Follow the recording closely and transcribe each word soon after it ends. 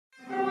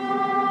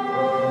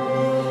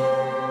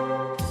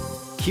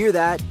Hear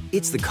that?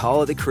 It's the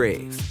call of the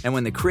Crave. And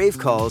when the Crave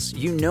calls,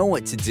 you know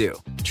what to do.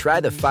 Try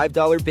the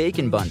 $5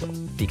 Bacon Bundle,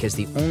 because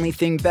the only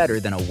thing better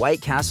than a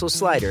White Castle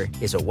slider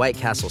is a White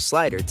Castle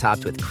slider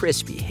topped with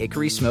crispy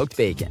hickory smoked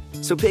bacon.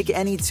 So pick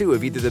any two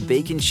of either the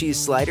Bacon Cheese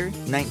Slider,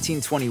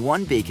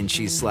 1921 Bacon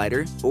Cheese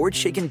Slider, or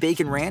Chicken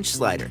Bacon Ranch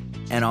Slider.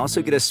 And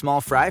also get a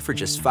small fry for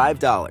just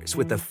 $5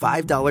 with the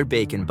 $5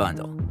 Bacon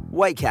Bundle.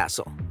 White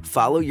Castle.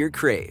 Follow your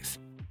Crave.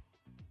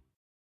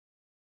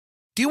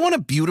 Do you want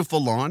a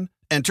beautiful lawn?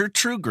 Enter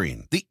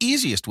TruGreen, the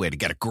easiest way to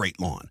get a great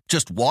lawn.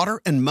 Just water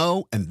and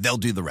mow, and they'll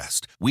do the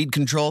rest. Weed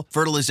control,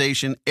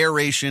 fertilization,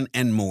 aeration,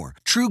 and more.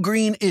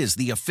 TruGreen is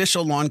the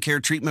official lawn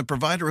care treatment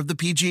provider of the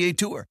PGA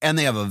Tour, and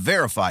they have a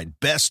verified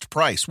best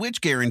price,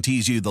 which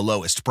guarantees you the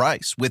lowest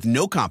price with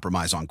no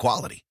compromise on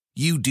quality.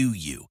 You do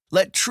you.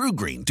 Let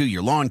TruGreen do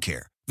your lawn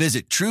care.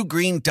 Visit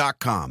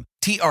TruGreen.com,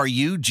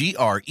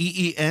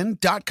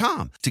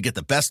 TruGreen.com, to get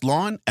the best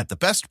lawn at the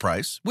best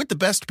price with the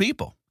best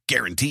people.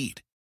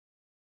 Guaranteed.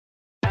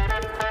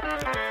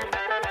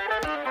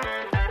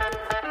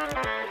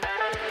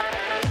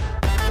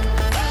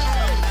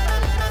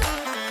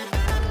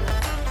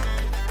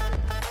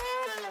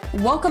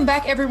 Welcome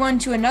back, everyone,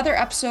 to another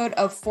episode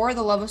of For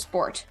the Love of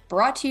Sport,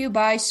 brought to you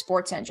by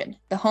Sports Engine,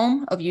 the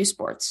home of U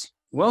Sports.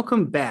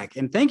 Welcome back,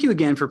 and thank you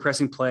again for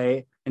pressing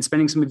play and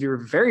spending some of your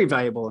very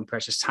valuable and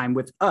precious time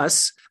with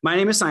us. My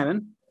name is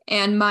Simon.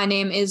 And my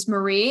name is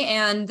Marie,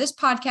 and this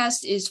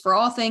podcast is for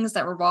all things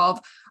that revolve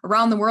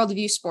around the world of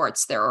youth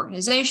sports, their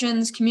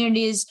organizations,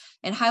 communities,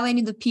 and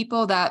highlighting the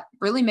people that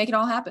really make it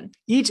all happen.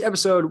 Each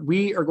episode,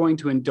 we are going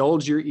to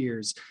indulge your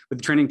ears with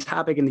a trending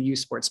topic in the youth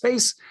sports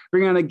space,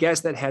 bring on a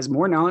guest that has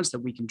more knowledge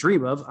that we can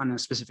dream of on a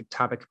specific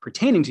topic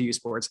pertaining to youth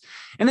sports,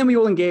 and then we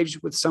will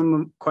engage with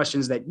some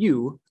questions that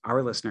you,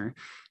 our listener,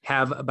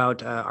 have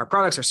about our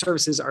products, our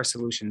services, our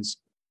solutions.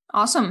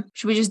 Awesome.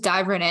 Should we just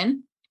dive right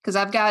in? Because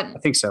I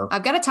think so.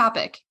 I've got a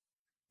topic.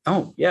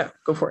 Oh, yeah.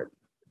 Go for it.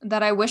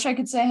 That I wish I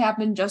could say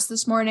happened just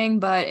this morning,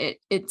 but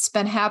it's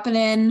been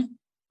happening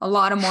a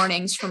lot of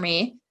mornings for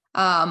me.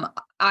 I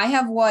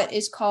have what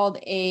is called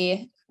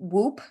a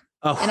Whoop.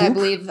 A hoop? And I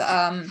believe,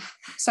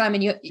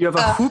 Simon, you have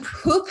a hoop?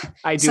 Hoop.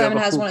 I do. Simon have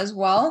a has hoop. one as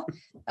well.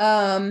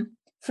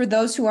 For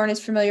those who aren't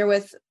as familiar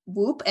with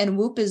Whoop, and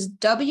Whoop is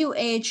WHOOP.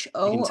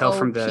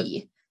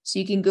 So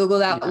you can Google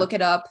that, look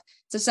it up.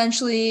 It's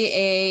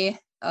essentially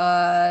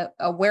a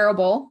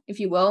wearable, if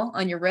you will,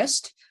 on your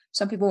wrist.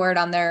 Some people wear it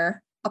on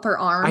their upper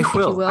arm, if you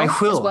will, as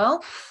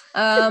well.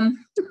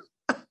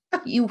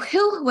 You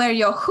will wear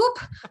your hoop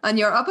on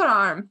your upper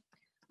arm.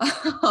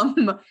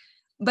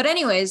 But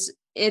anyways,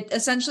 it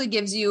essentially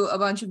gives you a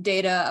bunch of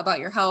data about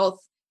your health.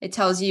 It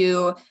tells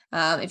you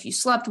if you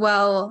slept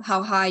well,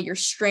 how high your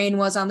strain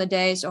was on the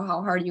day, so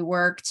how hard you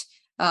worked.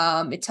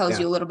 It tells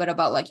you a little bit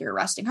about like your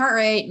resting heart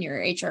rate and your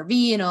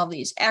HRV and all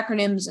these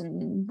acronyms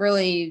and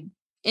really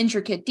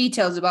intricate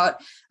details about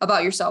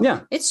yourself.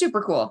 Yeah. It's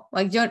super cool.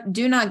 Like,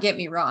 do not get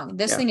me wrong.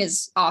 This thing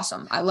is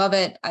awesome. I love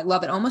it. I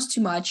love it almost too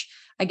much.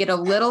 I get a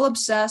little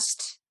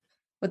obsessed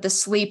with the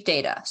sleep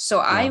data. So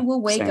I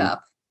will wake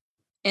up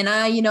and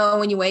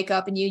when you wake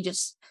up and you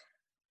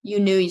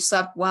knew you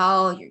slept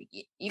well,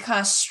 you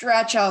kind of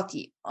stretch out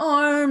the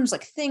arms,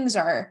 like things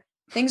are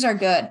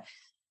good.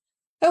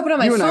 I open up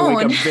my phone. You and I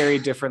wake up very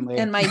differently.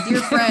 And my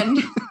dear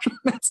friend,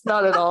 that's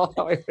not at all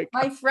how I wake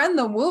up. My friend,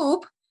 the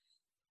Whoop,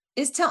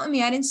 is telling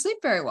me I didn't sleep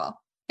very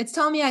well. It's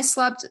telling me I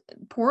slept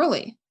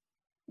poorly.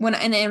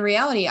 And in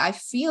reality, I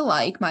feel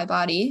like my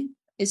body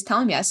is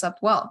telling me I slept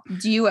well.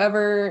 Do you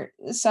ever,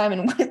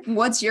 Simon,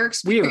 what's your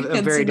experience? We have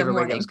a very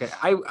different wake up.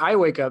 I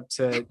wake up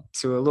to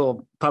a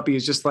little puppy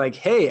who's just like,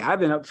 hey, I've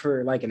been up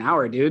for like an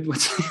hour, dude.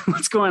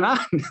 What's going on?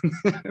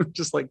 I'm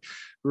just like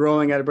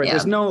rolling out of breath.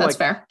 There's no like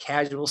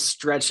casual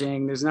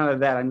stretching. There's none of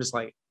that. I'm just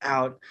like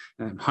out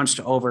and I'm hunched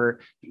over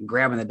and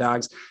grabbing the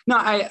dogs.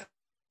 No,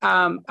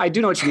 I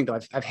do know what you mean though.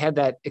 I've had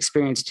that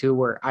experience too,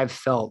 where I've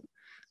felt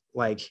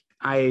like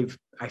I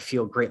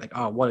feel great. Like,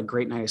 oh, what a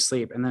great night of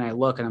sleep. And then I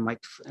look and I'm like,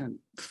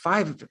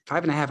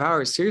 5.5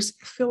 hours. Seriously,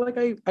 I feel like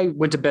I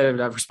went to bed at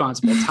a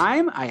responsible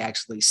time. I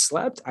actually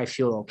slept. I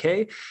feel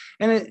okay.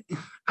 And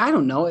I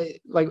don't know,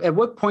 like at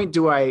what point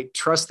do I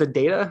trust the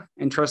data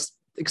and trust,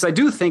 because I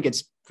do think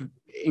it's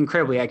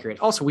incredibly accurate.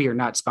 Also, we are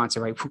not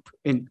sponsored by Whoop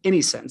in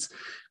any sense.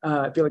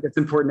 I feel like it's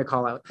important to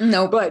call out.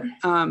 No, but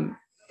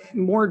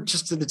more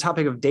just to the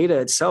topic of data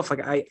itself.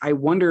 Like I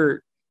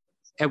wonder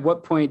at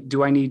what point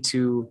do I need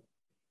to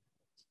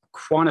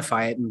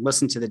quantify it and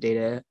listen to the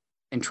data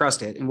and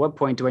trust it? And what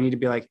point do I need to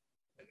be like,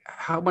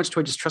 how much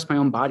do I just trust my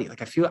own body?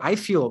 Like I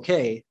feel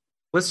okay.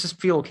 Let's just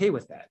feel okay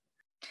with that.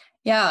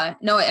 Yeah,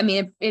 no, I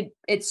mean,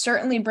 it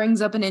certainly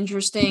brings up an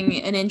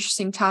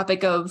interesting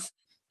topic of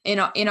in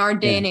our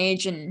day and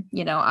age. And,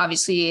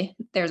 obviously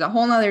there's a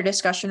whole nother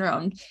discussion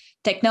around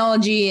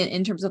technology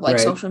in terms of like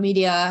social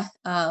media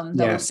that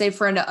we'll save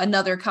for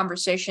another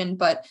conversation.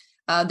 But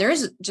there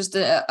is just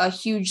a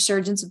huge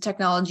surgence of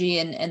technology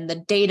and the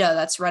data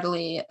that's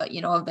readily,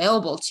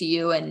 available to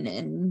you.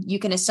 And you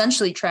can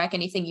essentially track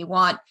anything you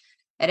want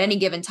at any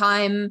given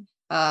time.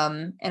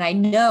 And I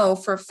know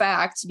for a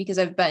fact, because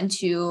I've been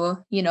to,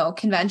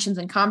 conventions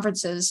and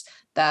conferences,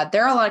 that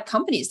there are a lot of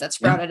companies that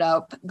sprouted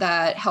up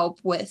that help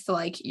with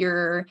like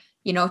your,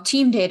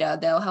 team data.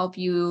 They'll help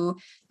you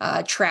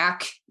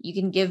track. You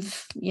can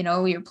give,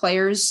 your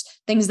players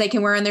things they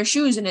can wear on their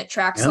shoes, and it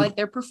tracks like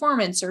their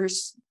performance. Or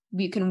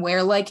you can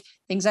wear like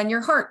things on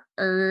your heart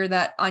or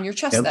that on your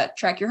chest that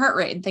track your heart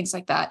rate and things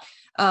like that.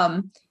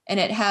 And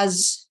it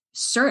has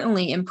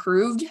certainly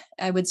improved,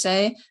 I would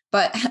say.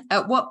 But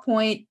at what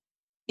point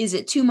is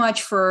it too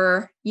much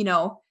for,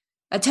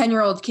 a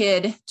 10-year-old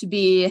kid to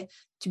be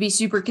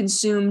super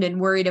consumed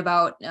and worried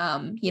about,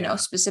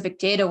 specific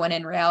data, when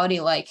in reality,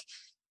 like,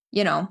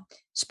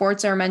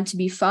 sports are meant to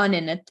be fun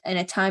and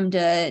a time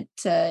to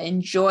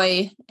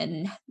enjoy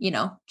and,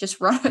 just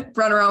run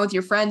around with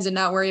your friends and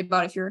not worry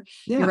about if your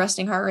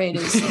resting heart rate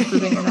is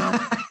improving or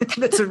not.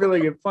 That's a really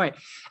good point.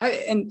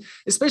 And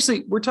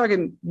especially we're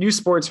talking youth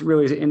sports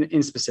really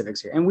in specifics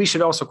here. And we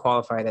should also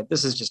qualify that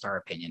this is just our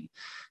opinion.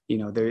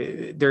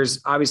 There's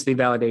obviously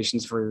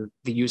validations for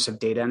the use of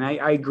data. And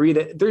I agree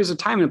that there's a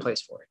time and a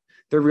place for it.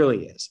 There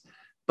really is.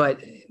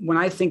 But when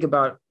I think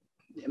about,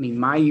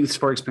 my youth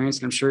sport experience,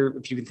 and I'm sure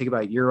if you can think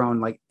about your own,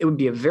 like it would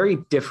be a very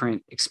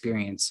different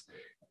experience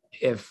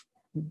if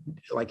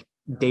like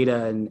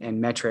data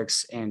and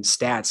metrics and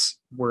stats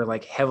were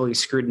like heavily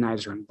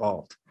scrutinized or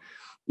involved.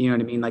 You know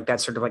what I mean? Like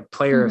that sort of like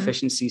player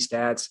efficiency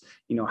stats,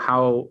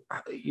 how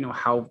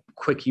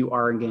quick you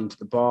are in getting to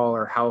the ball,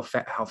 or how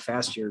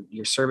fast your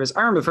service. I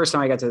remember the first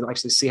time I got to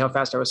actually see how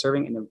fast I was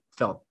serving, and it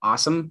felt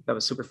awesome. That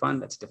was super fun.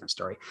 That's a different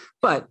story.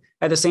 But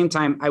at the same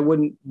time, I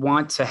wouldn't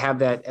want to have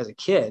that as a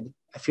kid.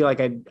 I feel like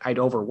I'd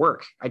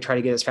overwork. I'd try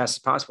to get as fast as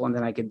possible, and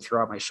then I could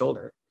throw out my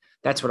shoulder.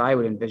 That's what I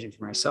would envision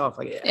for myself.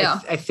 Like,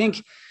 I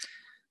think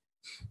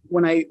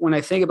when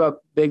I think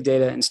about big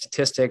data and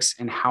statistics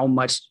and how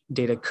much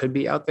data could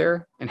be out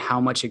there and how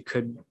much it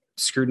could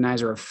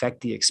scrutinize or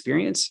affect the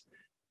experience,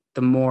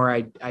 the more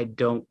I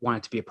don't want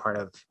it to be a part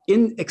of,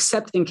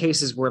 except in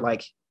cases where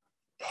like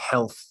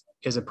health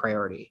is a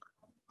priority.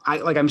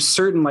 I'm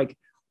certain like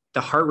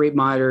the heart rate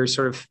monitor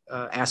sort of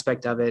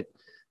aspect of it,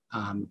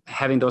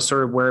 having those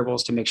sort of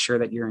wearables to make sure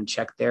that you're in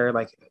check there,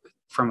 like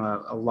from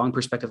a lung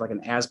perspective, like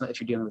an asthma,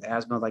 if you're dealing with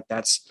asthma, like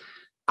that's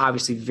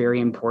obviously very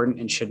important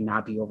and should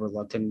not be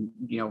overlooked and,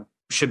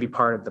 should be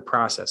part of the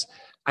process.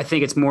 I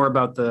think it's more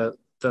about the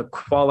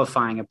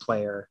qualifying a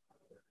player,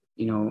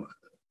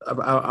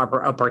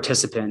 a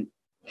participant,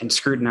 and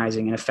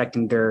scrutinizing and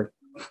affecting their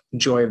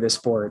joy of the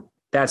sport.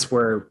 That's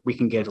where we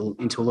can get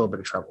into a little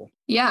bit of trouble.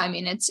 Yeah.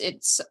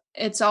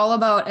 It's all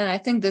about, and I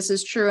think this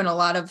is true in a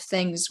lot of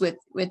things with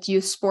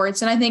youth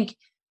sports. And I think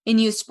in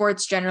youth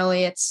sports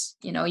generally, it's,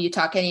 you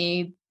talk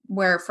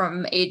anywhere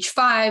from age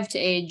 5 to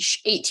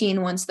age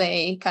 18, once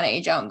they kind of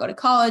age out and go to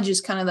college,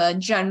 is kind of the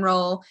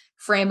general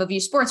frame of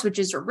youth sports, which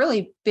is a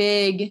really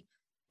big,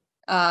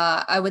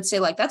 I would say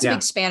like that's a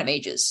big span of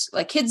ages.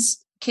 Like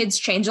kids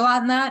change a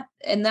lot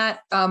in that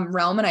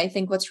realm. And I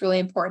think what's really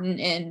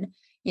important in,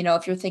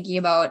 if you're thinking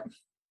about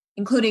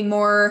including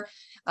more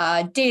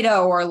data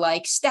or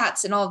like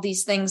stats and all of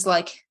these things,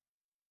 like,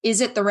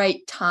 is it the right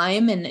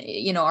time? And,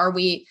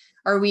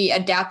 are we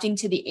adapting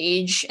to the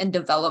age and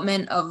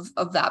development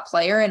of that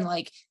player? And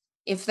like,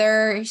 if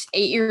they're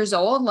 8 years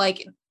old,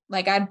 like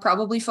I'd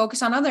probably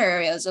focus on other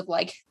areas of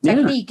like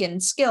technique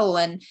and skill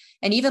and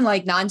even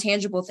like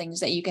non-tangible things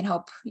that you can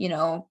help,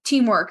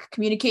 teamwork,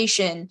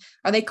 communication.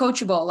 Are they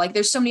coachable? Like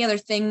there's so many other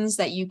things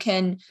that you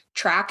can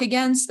track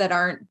against that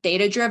aren't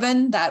data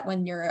driven, that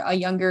when you're a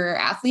younger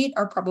athlete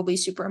are probably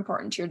super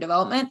important to your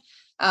development,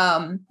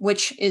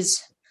 which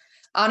is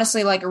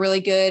honestly like a really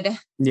good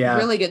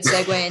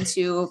segue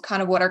into kind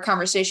of what our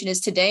conversation is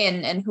today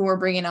and who we're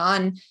bringing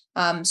on.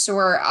 So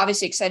we're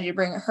obviously excited to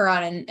bring her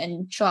on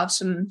and she'll have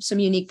some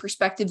unique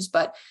perspectives,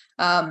 but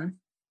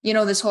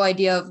this whole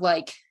idea of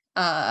like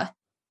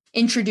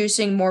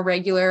introducing more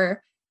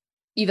regular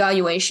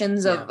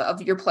evaluations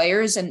of your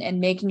players and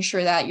making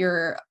sure that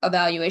your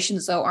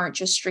evaluations though aren't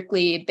just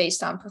strictly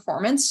based on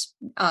performance.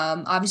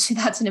 Obviously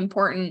that's an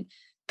important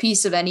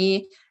piece of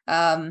any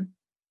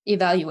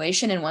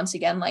evaluation. And once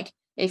again, like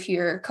if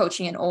you're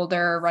coaching an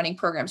older, running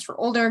programs for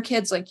older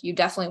kids, like you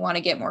definitely want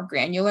to get more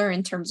granular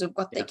in terms of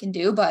what they can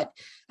do. But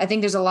I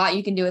think there's a lot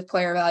you can do with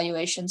player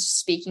evaluations,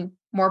 speaking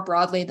more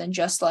broadly than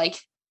just like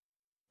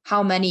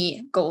how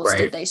many goals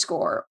did they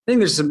score. I think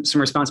there's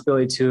some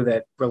responsibility too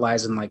that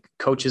relies on like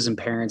coaches and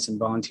parents and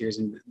volunteers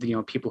and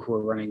people who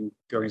are running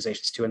the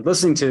organizations too, and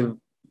listening to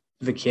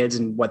the kids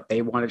and what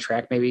they want to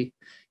track, maybe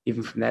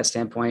even from that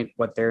standpoint,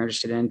 what they're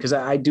interested in. Because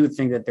I do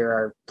think that there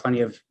are plenty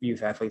of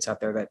youth athletes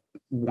out there that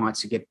want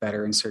to get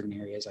better in certain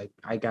areas.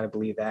 I got to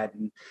believe that.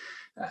 And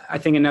I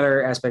think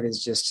another aspect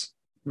is just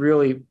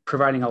really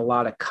providing a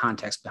lot of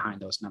context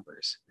behind those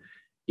numbers,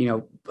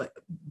 but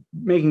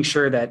making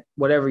sure that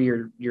whatever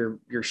you're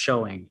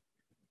showing,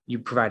 you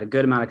provide a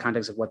good amount of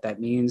context of what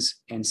that means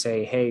and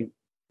say, hey,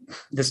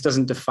 this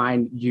doesn't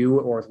define you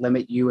or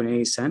limit you in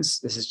any sense.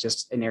 This is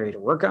just an area to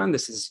work on.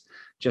 This is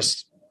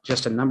just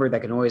a number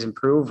that can always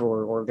improve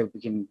or that we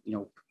can,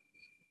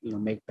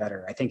 make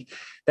better. I think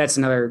that's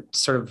another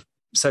sort of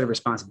set of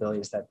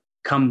responsibilities that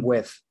come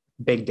with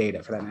big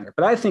data for that matter.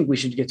 But I think we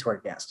should get to our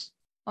guests.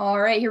 All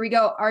right, here we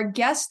go. Our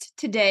guest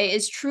today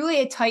is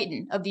truly a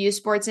titan of the youth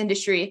sports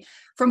industry,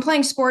 from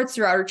playing sports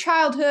throughout her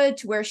childhood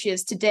to where she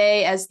is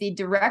today as the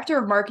director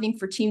of marketing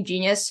for Team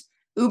Genius.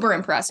 Uber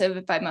impressive,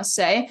 if I must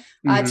say.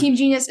 Team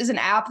Genius is an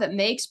app that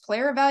makes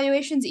player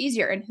evaluations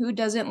easier, and who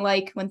doesn't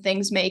like when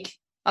things make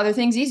other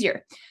things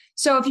easier?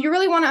 So if you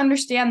really want to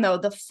understand, though,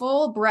 the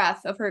full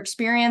breadth of her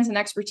experience and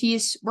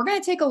expertise, we're going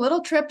to take a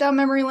little trip down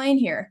memory lane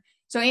here.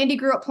 So Andie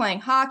grew up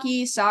playing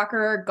hockey,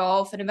 soccer,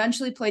 golf, and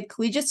eventually played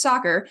collegiate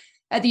soccer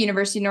at the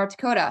University of North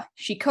Dakota.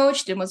 She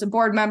coached and was a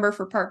board member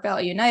for Park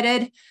Valley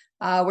United,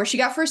 where she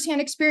got firsthand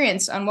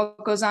experience on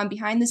what goes on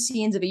behind the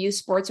scenes of a youth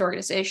sports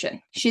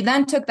organization. She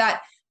then took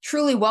that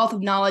truly wealth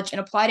of knowledge and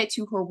applied it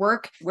to her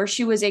work, where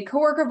she was a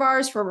coworker of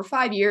ours for over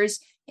 5 years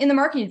in the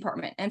marketing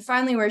department, and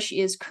finally where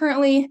she is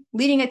currently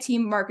leading a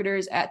team of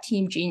marketers at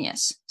Team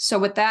Genius. So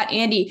with that,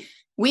 Andie,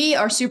 we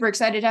are super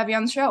excited to have you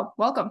on the show.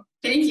 Welcome.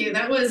 Thank you.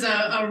 That was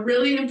a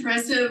really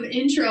impressive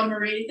intro,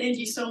 Marie. Thank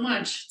you so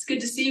much. It's good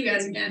to see you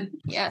guys again.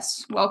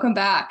 Yes, welcome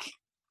back.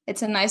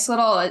 It's a nice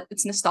little,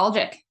 it's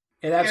nostalgic.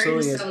 It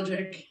absolutely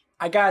is.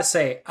 I gotta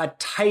say, a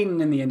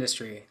titan in the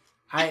industry.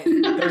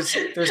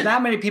 There's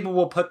not many people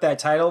will put that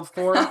title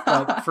for,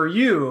 but for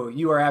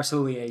you are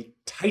absolutely a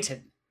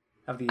titan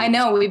of the industry. I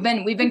know we've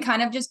been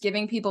kind of just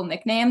giving people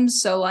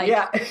nicknames. So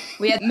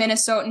we had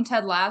Minnesotan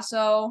Ted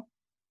Lasso,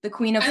 the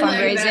queen of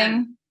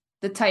fundraising,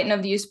 the titan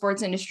of the youth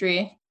sports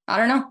industry. I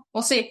don't know.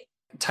 We'll see.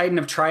 Titan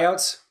of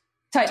tryouts.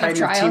 Titan of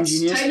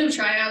tryouts. Titan of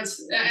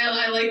tryouts.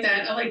 I like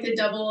that. I like the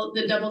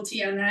double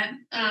T on that.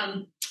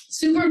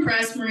 Super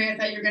impressed, Maria. I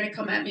thought you were going to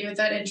come at me with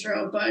that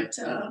intro, but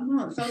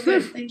it felt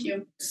good. Thank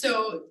you.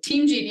 So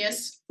Team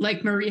Genius,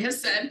 like Maria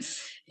has said,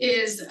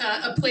 is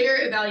a player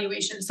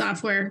evaluation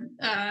software.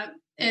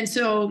 And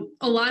so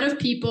a lot of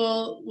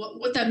people,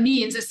 what that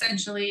means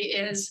essentially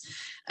is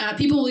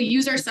people will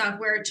use our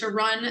software to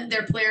run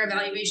their player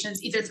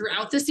evaluations either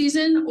throughout the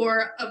season,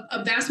 or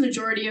a vast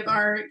majority of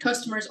our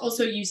customers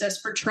also use us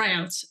for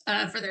tryouts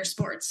for their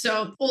sports.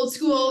 So old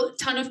school,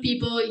 ton of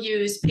people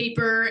use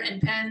paper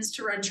and pens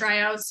to run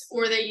tryouts,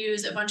 or they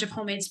use a bunch of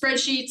homemade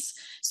spreadsheets.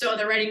 So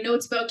they're writing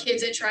notes about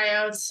kids at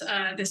tryouts.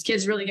 This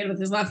kid's really good with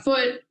his left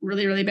foot,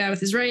 really, really bad with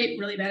his right,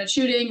 really bad at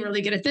shooting,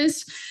 really good at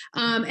this.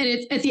 And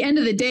at the end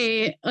of the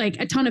day, like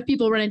a ton of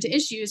people run into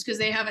issues because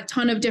they have a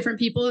ton of different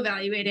people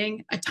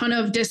evaluating, a ton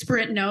of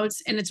disparate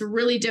notes. And it's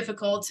really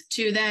difficult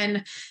to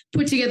then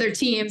put together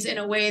teams in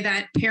a way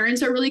that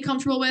parents are really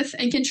comfortable with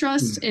and can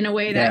trust, in a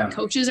way that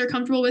coaches are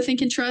comfortable with and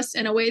can trust,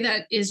 in a way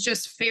that is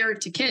just fair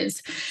to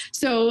kids.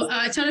 So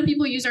a ton of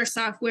people use our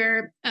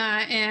software,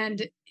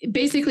 and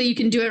basically you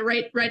can do it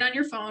right on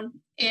your phone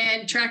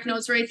and track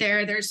notes right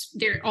there.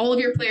 All of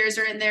your players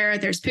are in there.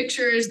 There's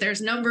pictures,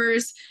 there's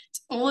numbers,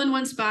 it's all in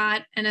one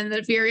spot. And then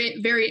the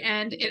very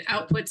end, it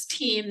outputs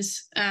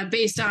teams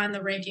based on the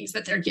rankings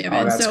that they're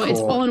given. So cool. It's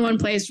all in one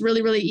place,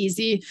 really, really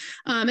easy.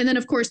 And then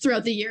of course,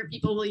 throughout the year,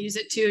 people will use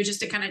it too,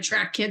 just to kind of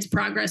track kids'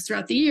 progress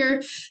throughout the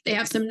year. They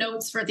have some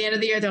notes for at the end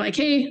of the year. They're like,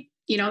 hey,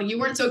 you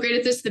weren't so great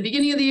at this at the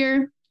beginning of the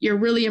year. You're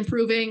really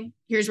improving.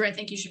 Here's where I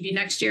think you should be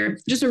next year.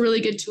 Just a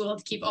really good tool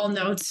to keep all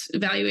notes,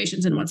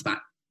 evaluations in one spot.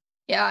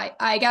 Yeah,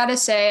 I gotta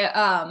say,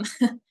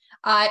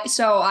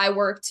 I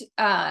worked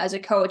as a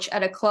coach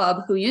at a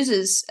club who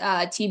uses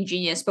Team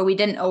Genius, but we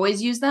didn't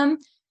always use them.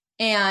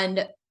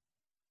 And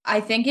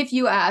I think if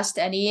you asked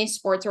any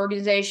sports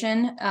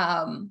organization,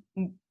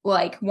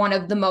 like one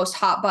of the most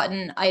hot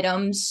button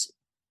items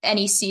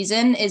any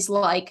season is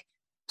like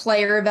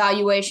player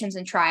evaluations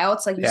and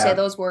tryouts. Like you say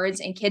those words,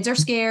 and kids are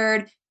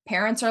scared.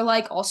 Parents are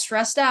like all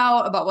stressed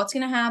out about what's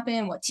going to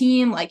happen, what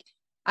team. Like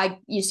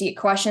you see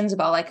questions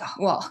about like,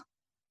 well,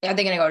 are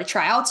they going to go to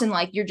tryouts? And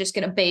like, you're just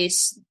going to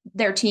base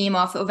their team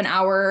off of an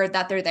hour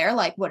that they're there.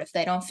 Like, what if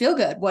they don't feel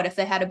good? What if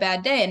they had a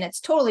bad day? And it's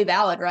totally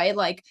valid, right?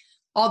 Like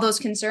all those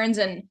concerns.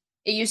 And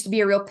it used to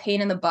be a real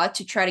pain in the butt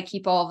to try to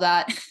keep all of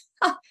that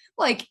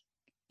like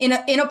in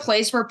a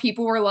place where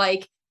people were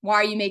like, why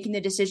are you making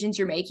the decisions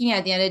you're making?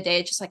 At the end of the day,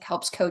 it just like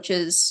helps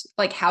coaches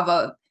like have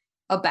a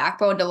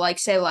backbone to like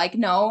say like,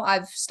 no,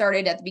 I've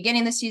started at the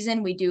beginning of the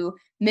season. We do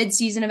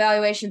mid-season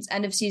evaluations,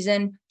 end of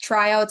season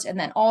tryouts. And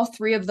then all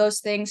three of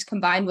those things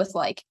combined with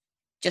like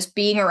just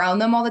being around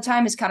them all the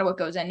time is kind of what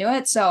goes into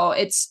it. So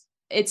it's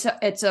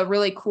a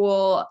really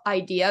cool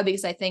idea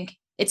because I think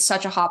it's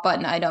such a hot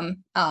button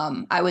item.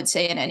 I would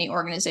say in any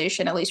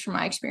organization, at least from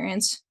my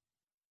experience.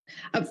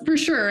 For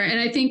sure.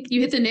 And I think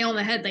you hit the nail on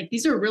the head. Like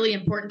these are really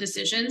important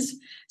decisions.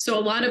 So a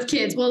lot of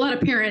kids, well, a lot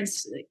of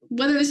parents,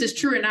 whether this is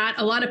true or not,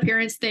 a lot of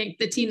parents think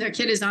the team their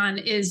kid is on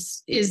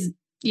is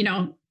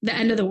the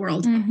end of the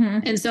world. Mm-hmm.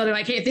 And so they're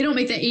like, hey, if they don't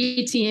make the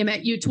A team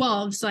at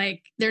U12s,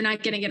 like they're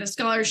not going to get a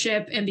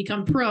scholarship and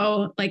become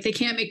pro, like they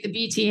can't make the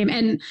B team.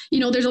 And,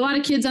 there's a lot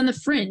of kids on the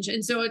fringe.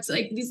 And so it's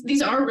like,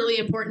 these are really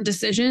important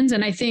decisions.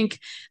 And I think,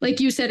 like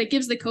you said, it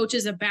gives the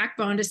coaches a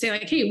backbone to say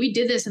like, hey, we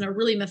did this in a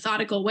really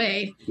methodical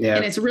way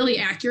and it's really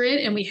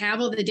accurate. And we have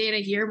all the data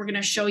here. We're going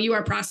to show you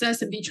our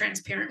process and be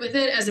transparent with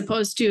it, as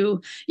opposed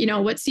to,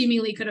 what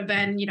seemingly could have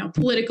been,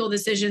 political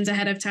decisions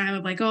ahead of time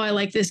of like, oh, I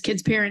like this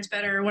kid's parents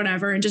better or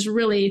whatever. And just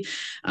really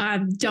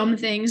dumb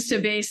things to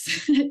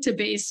base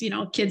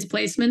kids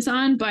placements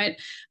on. But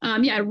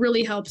it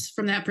really helps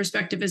from that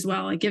perspective as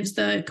well. It gives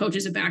the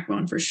coaches a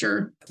backbone for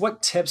sure.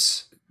 What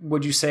tips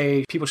would you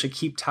say people should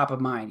keep top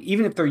of mind,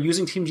 even if they're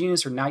using Team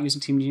Genius or not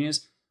using Team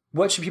Genius?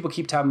 What should people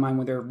keep top of mind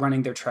when they're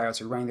running their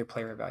tryouts or running their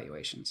player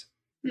evaluations?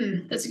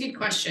 That's a good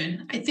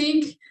question. I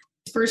think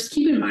first,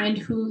 keep in mind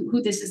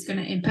who this is going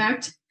to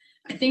impact.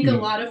 I think a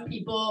lot of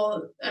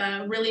people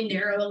really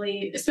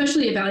narrowly,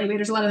 especially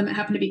evaluators, a lot of them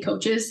happen to be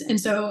coaches. And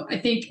so I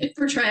think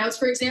for tryouts,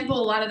 for example,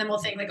 a lot of them will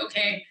think like,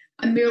 okay,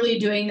 I'm merely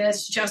doing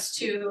this just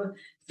to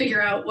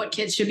figure out what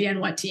kids should be on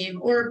what team.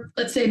 Or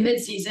let's say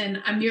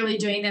mid-season, I'm merely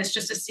doing this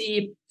just to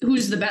see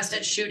who's the best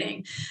at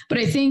shooting. But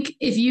I think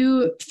if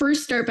you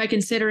first start by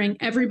considering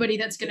everybody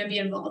that's going to be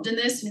involved in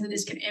this and who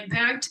this can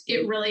impact,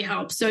 it really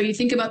helps. So you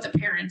think about the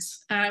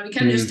parents. We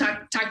kind of just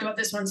talked about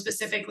this one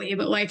specifically,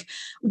 but like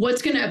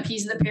what's going to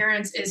appease the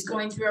parents is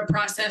going through a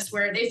process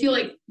where they feel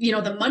like,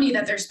 the money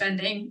that they're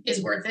spending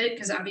is worth it.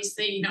 Because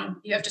obviously,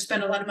 you have to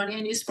spend a lot of money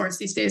on youth sports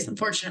these days,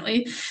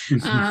 unfortunately.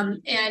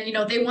 And,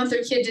 they want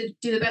their kid to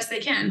do the best they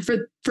can.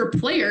 For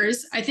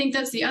players, I think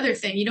that's the other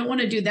thing. You don't want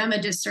to do them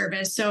a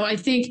disservice. So I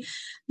think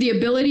the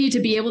ability to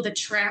be able to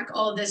track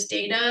all of this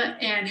data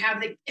and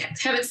have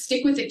it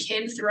stick with the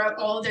kid throughout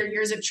all of their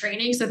years of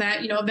training so that,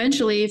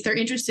 eventually if they're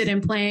interested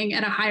in playing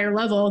at a higher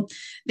level,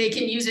 they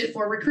can use it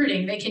for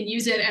recruiting. They can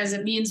use it as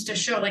a means to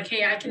show like,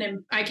 hey, I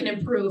can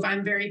improve.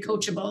 I'm very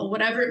coachable,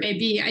 whatever it may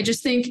be. I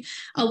just think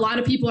a lot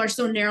of people are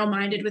so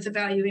narrow-minded with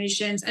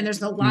evaluations and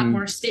there's a lot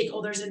more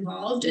stakeholders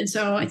involved. And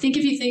so I think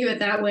if you think of it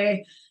that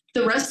way,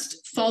 the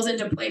rest falls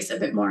into place a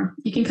bit more.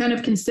 You can kind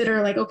of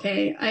consider like,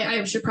 okay,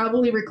 I should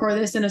probably record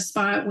this in a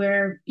spot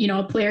where,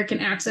 a player can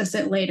access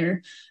it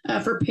later.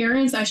 For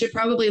parents, I should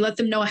probably let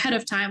them know ahead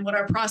of time what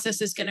our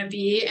process is going to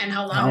be and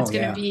how long it's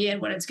going to be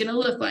and what it's going to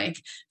look like.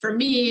 For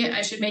me,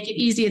 I should make it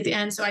easy at the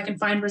end so I can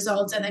find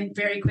results and then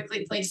very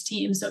quickly place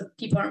teams so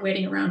people aren't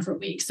waiting around for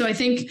weeks. So I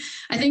think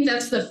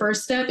that's the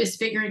first step, is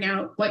figuring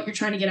out what you're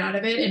trying to get out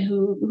of it and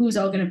who's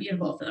all going to be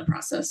involved in the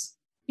process.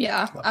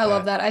 Yeah, I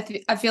love that.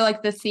 I feel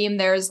like the theme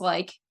there is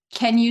like,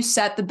 can you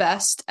set the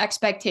best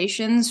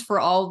expectations for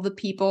all the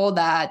people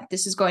that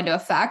this is going to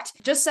affect?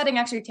 Just setting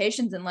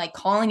expectations and like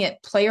calling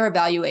it player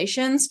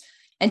evaluations.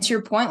 And to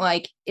your point,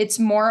 like it's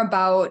more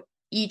about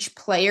each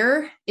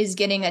player is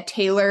getting a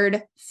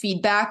tailored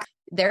feedback.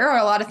 There are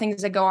a lot of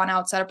things that go on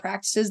outside of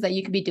practices that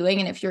you could be doing.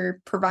 And if you're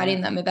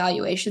providing them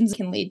evaluations, it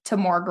can lead to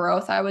more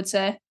growth, I would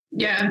say.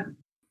 Yeah.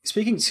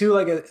 Speaking to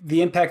like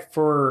the impact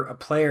for a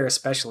player,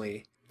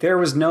 especially, there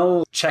was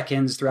no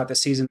check-ins throughout the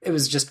season. It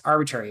was just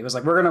arbitrary. It was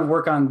like, we're going to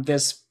work on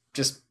this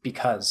just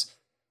because.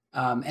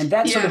 And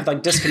that sort of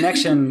like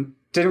disconnection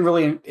didn't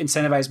really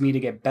incentivize me to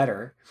get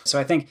better. So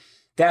I think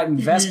that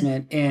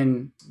investment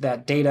in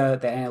that data,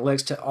 that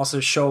analytics to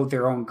also show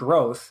their own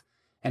growth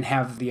and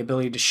have the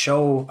ability to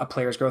show a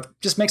player's growth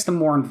just makes them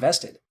more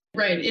invested.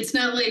 Right. It's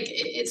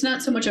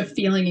not so much a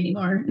feeling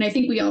anymore. And I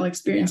think we all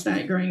experienced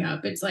that growing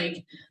up. It's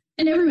like,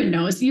 and everyone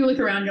knows, you look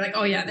around, you're like,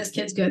 oh yeah, this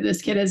kid's good,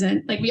 this kid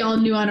isn't. Like we all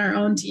knew on our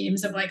own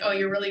teams of like, oh,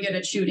 you're really good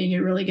at shooting,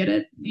 you're really good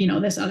at,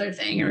 this other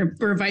thing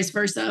or vice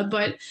versa.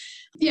 But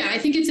yeah, I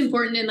think it's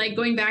important. And like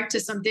going back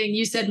to something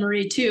you said,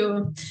 Marie,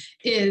 too,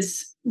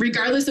 is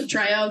regardless of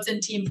tryouts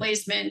and team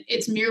placement,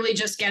 it's merely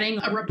just getting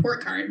a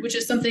report card, which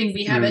is something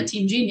we have at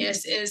Team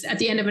Genius. Is at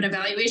the end of an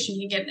evaluation,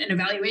 you get an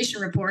evaluation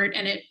report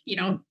and it,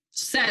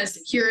 says,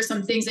 here are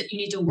some things that you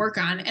need to work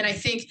on. And I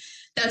think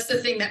that's the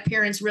thing that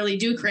parents really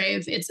do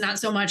crave. It's not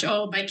so much,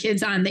 oh, my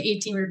kid's on the A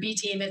team or B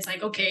team. It's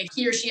like, okay,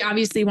 he or she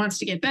obviously wants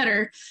to get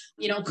better.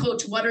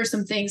 Coach, what are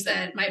some things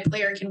that my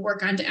player can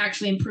work on to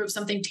actually improve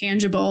something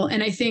tangible?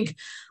 And I think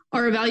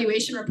our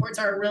evaluation reports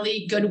are a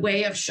really good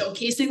way of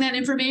showcasing that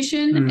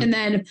information. And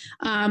then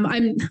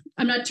I'm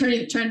not trying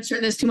to turn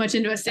this too much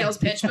into a sales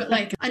pitch, but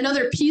like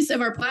another piece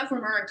of our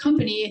platform or our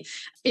company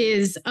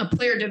is a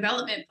player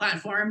development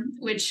platform,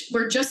 which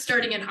we're just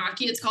starting in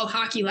hockey. It's called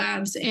Hockey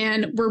Labs.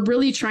 And we're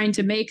really trying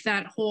to make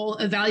that whole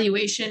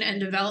evaluation and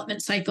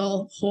development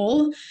cycle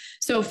whole.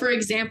 So for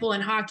example, in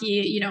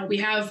hockey, we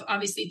have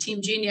obviously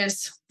Team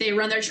Genius. They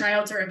run their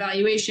tryouts or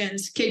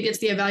evaluations. Kid gets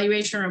the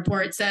evaluation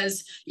report,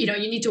 says, you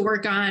need to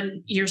work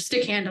on your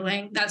stick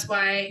handling. That's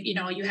why,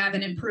 you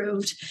haven't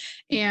improved.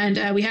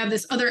 And we have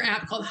this other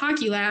app called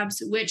Hockey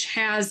Labs, which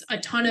has a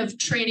ton of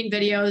training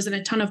videos and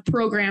a ton of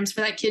programs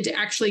for that kid to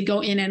actually go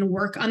in and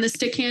work on the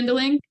stick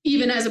handling,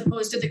 even as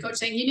opposed to the coach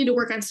saying, you need to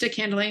work on stick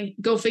handling,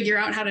 go figure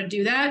out how to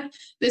do that.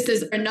 This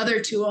is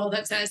another tool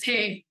that says,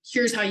 hey,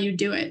 here's how you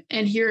do it.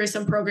 And here are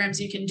some programs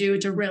you can do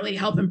to really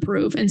help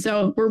improve. And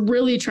so we're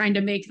really trying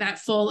to make that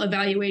full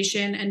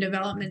evaluation and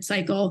development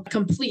cycle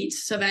complete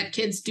so that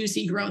kids do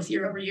see growth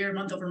year over year,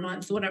 month over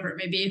month, whatever it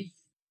may be.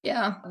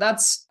 Yeah,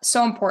 that's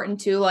so important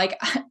too. Like,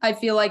 I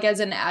feel like as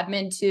an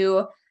admin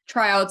to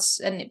tryouts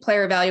and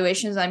player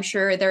evaluations, I'm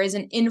sure there is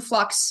an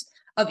influx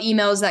of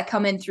emails that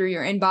come in through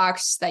your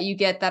inbox that you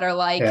get that are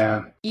like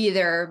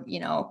either,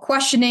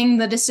 questioning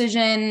the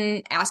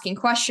decision, asking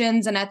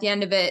questions. And at the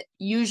end of it,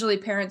 usually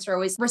parents are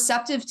always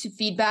receptive to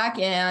feedback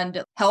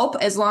and help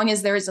as long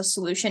as there is a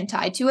solution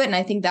tied to it. And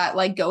I think that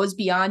like goes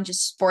beyond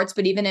just sports,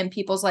 but even in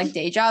people's like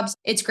day jobs,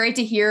 it's great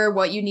to hear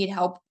what you need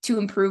help to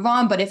improve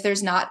on. But if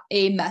there's not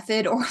a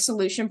method or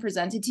solution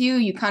presented to you,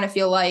 you kind of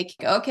feel like,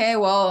 okay,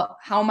 well,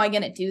 how am I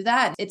going to do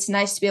that? It's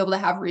nice to be able to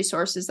have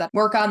resources that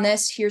work on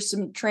this. Here's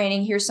some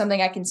training. Here's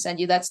something I can send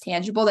you that's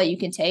tangible that you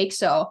can take.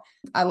 So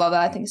I love that.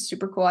 I think it's a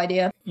super cool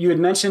idea. You had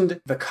mentioned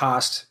the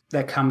cost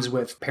that comes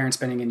with parent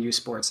spending in youth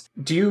sports.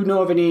 Do you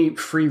know of any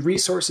free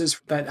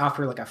resources that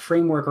offer like a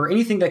framework or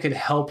anything that could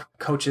help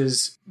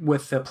coaches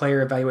with the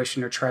player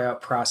evaluation or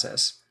tryout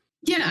process?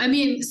 Yeah, I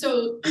mean,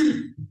 so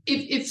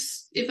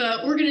if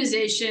an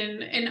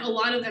organization, and a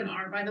lot of them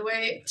are, by the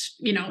way,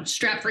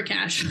 strapped for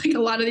cash. Like a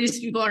lot of these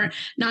people are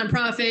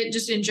nonprofit,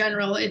 just in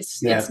general,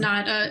 it's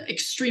not a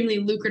extremely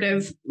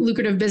lucrative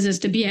business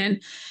to be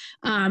in.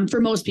 For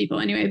most people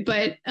anyway,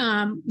 but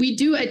we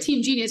do at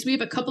Team Genius, we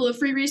have a couple of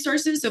free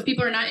resources. So if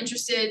people are not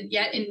interested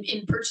yet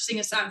in purchasing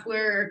a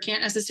software or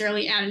can't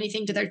necessarily add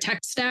anything to their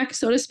tech stack,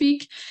 so to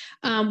speak.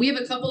 We have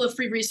a couple of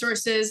free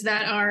resources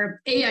that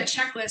are a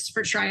checklist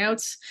for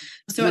tryouts.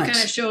 So Nice. It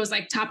kind of shows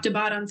like top to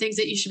bottom things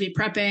that you should be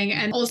prepping,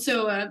 and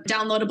also a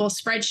downloadable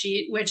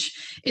spreadsheet,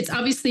 which it's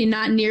obviously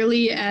not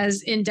nearly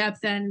as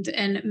in-depth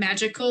and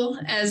magical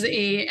as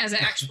an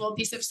actual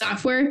piece of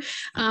software.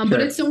 But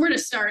it's somewhere to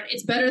start.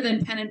 It's better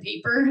than pen and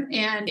paper,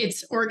 and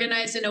it's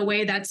organized in a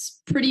way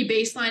that's pretty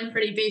baseline,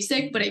 pretty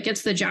basic, but it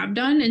gets the job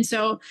done. And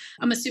so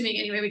I'm assuming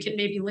anyway, we can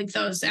maybe link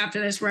those after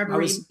this,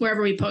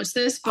 wherever we post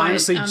this. But,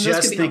 honestly,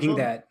 just thinking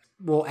that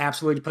we'll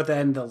absolutely put that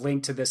in the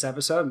link to this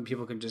episode and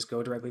people can just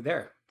go directly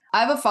there. I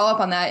have a follow-up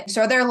on that.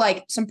 So are there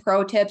like some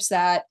pro tips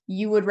that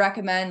you would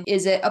recommend?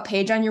 Is it a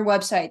page on your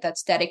website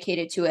that's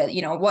dedicated to it?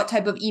 What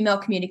type of email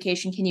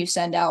communication can you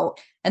send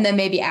out? And then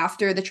maybe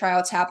after the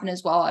tryouts happen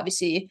as well,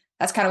 obviously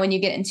that's kind of when you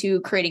get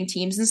into creating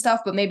teams and stuff,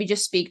 but maybe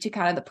just speak to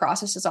kind of the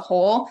process as a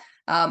whole,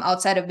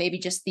 outside of maybe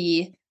just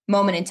the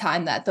moment in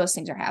time that those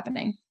things are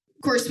happening.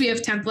 Of course, we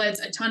have templates,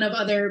 a ton of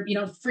other,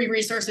 free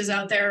resources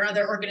out there.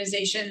 Other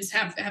organizations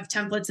have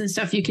templates and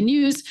stuff you can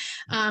use.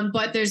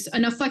 But there's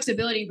enough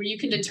flexibility where you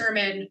can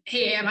determine,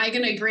 hey, am I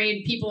going to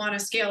grade people on a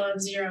scale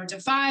of 0 to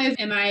 5?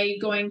 Am I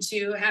going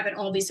to have it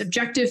all be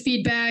subjective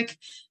feedback?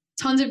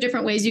 Tons of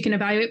different ways you can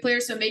evaluate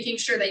players. So making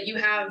sure that you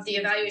have the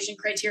evaluation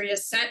criteria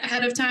set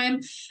ahead of time,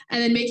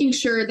 and then making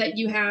sure that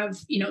you have,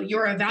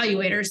 your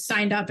evaluators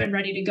signed up and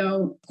ready to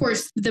go. Of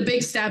course, the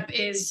big step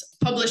is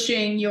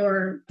publishing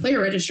your player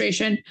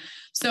registration.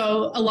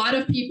 So a lot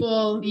of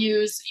people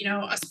use,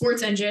 a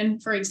sports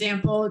engine, for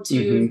example,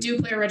 to do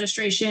player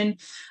registration.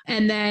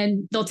 And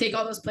then they'll take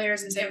all those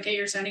players and say, okay,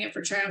 you're signing up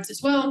for tryouts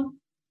as well.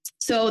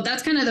 So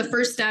that's kind of the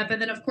first step.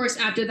 And then of course,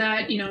 after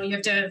that, you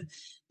have to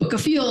book a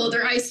field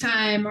or ice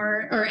time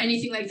or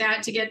anything like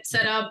that to get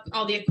set up,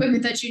 all the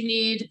equipment that you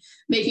need,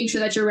 making sure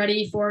that you're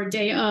ready for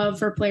day of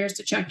for players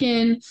to check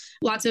in.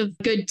 Lots of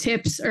good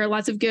tips or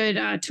lots of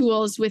good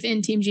tools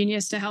within Team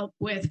Genius to help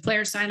with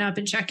player sign up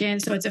and check in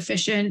so it's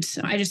efficient.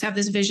 I just have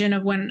this vision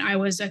of when I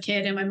was a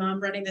kid and my mom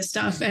running this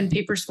stuff and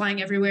papers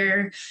flying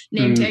everywhere,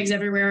 name tags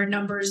everywhere,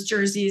 numbers,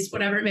 jerseys,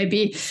 whatever it may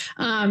be.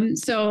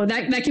 So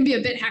that can be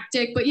a bit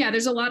hectic, but yeah,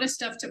 there's a lot of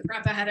stuff to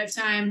prep ahead of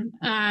time.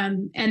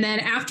 And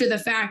then after the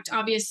fact,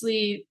 obviously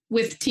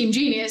with Team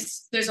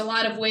Genius, there's a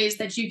lot of ways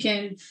that you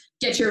can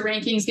get your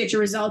rankings, get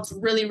your results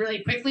really,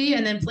 really quickly,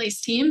 and then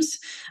place teams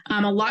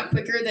a lot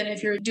quicker than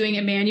if you're doing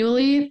it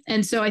manually.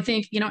 And so I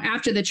think,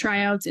 after the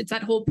tryouts, it's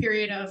that whole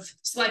period of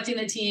selecting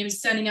the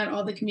teams, sending out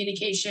all the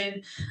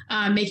communication,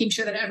 making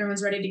sure that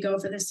everyone's ready to go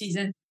for this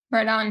season.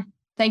 Right on.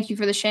 Thank you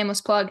for the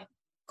shameless plug. Of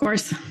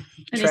course.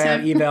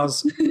 Tryout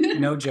evals,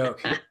 no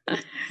joke.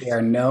 They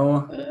are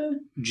no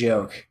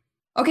joke.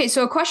 Okay,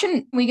 so a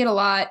question we get a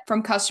lot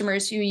from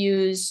customers who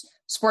use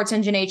Sports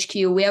Engine HQ.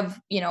 We have,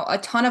 a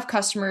ton of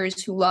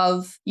customers who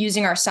love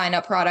using our sign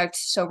up product.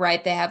 So,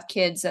 right, they have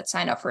kids that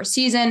sign up for a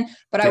season,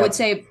 but I would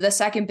say the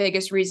second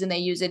biggest reason they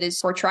use it is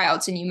for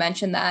tryouts. And you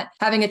mentioned that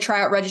having a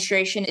tryout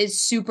registration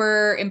is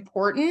super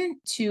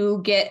important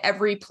to get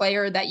every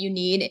player that you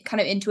need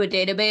kind of into a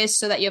database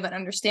so that you have an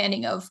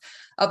understanding of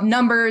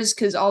numbers,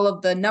 because all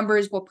of the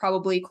numbers will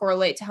probably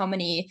correlate to how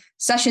many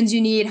sessions you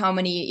need, how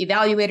many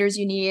evaluators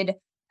you need.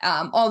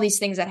 All these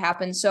things that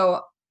happen.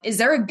 So Is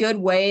there a good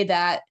way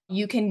that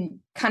you can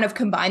kind of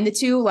combine the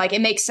two? Like,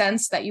 it makes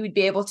sense that you would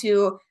be able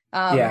to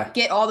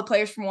get all the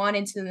players from one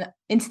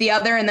into the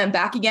other and then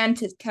back again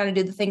to kind of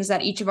do the things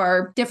that each of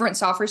our different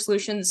software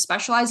solutions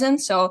specialize in.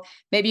 So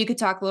maybe you could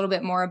talk a little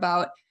bit more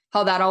about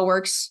how that all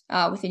works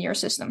within your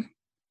system.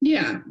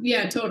 Yeah,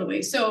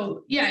 totally.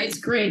 So it's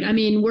great. I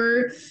mean,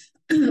 we're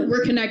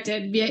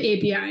connected via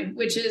API,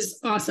 which is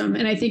awesome.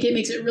 And I think it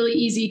makes it really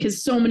easy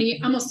because so many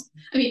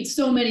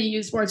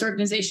youth sports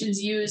organizations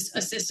use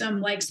a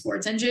system like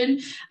Sports Engine.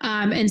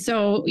 And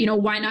so,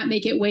 why not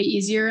make it way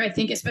easier? I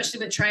think especially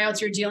with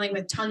tryouts, you're dealing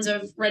with tons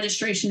of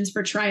registrations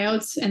for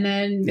tryouts and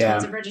then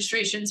tons of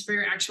registrations for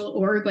your actual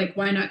org. Like,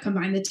 why not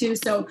combine the two?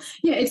 So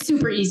it's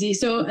super easy.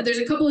 So there's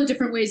a couple of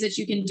different ways that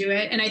you can do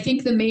it. And I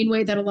think the main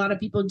way that a lot of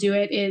people do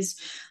it is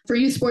for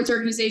youth sports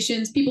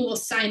organizations, people will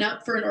sign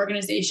up for an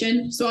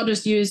organization. So I'll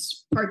just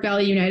use Park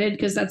Valley United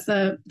because that's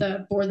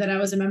the board that I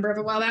was a member of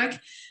a while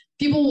back.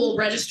 People will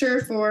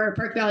register for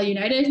Park Valley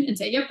United and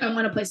say, yep, I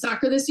want to play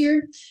soccer this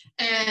year.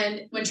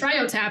 And when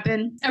tryouts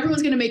happen,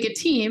 everyone's going to make a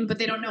team, but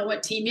they don't know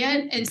what team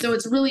yet. And so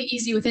it's really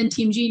easy within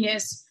Team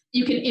Genius.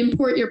 You can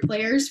import your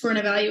players for an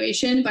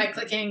evaluation by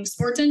clicking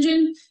Sports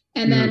Engine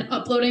and then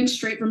uploading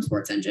straight from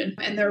Sports Engine.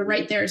 And they're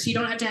right there. So you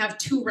don't have to have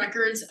two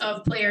records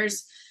of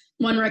players,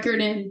 one record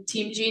in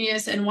Team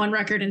Genius and one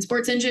record in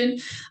Sports Engine.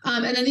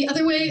 And then the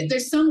other way,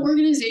 there's some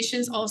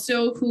organizations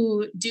also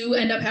who do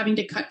end up having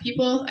to cut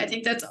people. I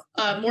think that's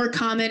more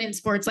common in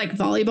sports like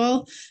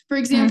volleyball, for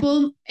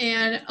example.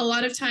 And a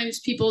lot of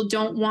times people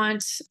don't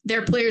want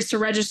their players to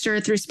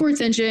register through Sports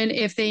Engine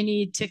if they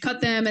need to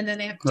cut them and then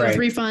they have to do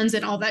refunds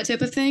and all that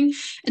type of thing.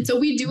 And so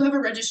we do have a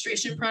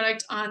registration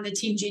product on the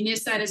Team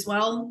Genius side as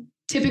well.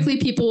 Typically,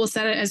 people will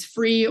set it as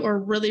free or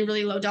really,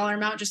 really low dollar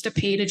amount just to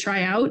pay to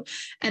try out.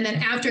 And then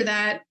after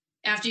that,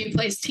 after you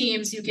place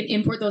teams, you can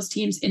import those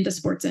teams into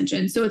Sports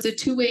Engine. So it's a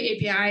two-way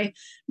API,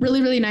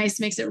 really, really nice,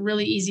 makes it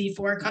really easy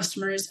for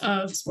customers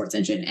of Sports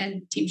Engine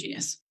and Team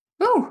Genius.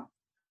 Oh,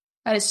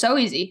 that is so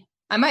easy.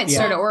 I might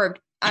start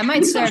I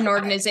might start an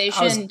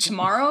organization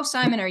tomorrow.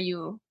 Simon, are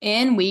you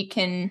in? We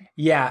can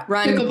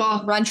run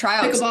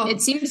tryouts. Pickleball.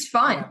 It seems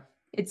fun. Yeah.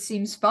 It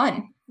seems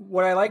fun.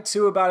 What I like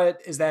too about it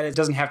is that it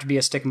doesn't have to be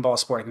a stick and ball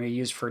sport. It can be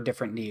used for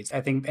different needs. I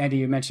think, Andie,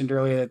 you mentioned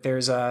earlier that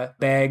there's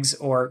bags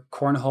or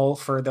cornhole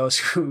for those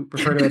who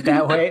refer to it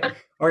that way.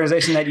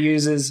 Organization that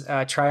uses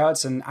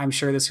tryouts, and I'm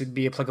sure this would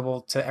be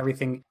applicable to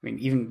everything. I mean,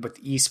 even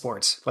with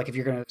esports, like if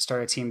you're going to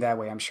start a team that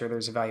way, I'm sure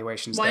there's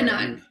evaluations. Why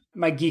not? And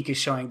my geek is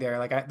showing there.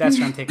 Like that's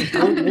what I'm thinking.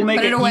 We'll make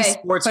an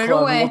esports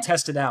club and we'll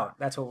test it out.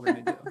 That's what we're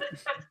going to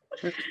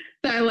do.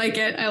 I like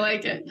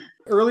it.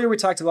 Earlier, we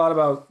talked a lot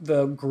about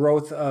the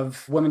growth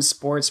of women's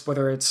sports,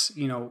 whether it's,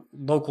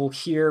 local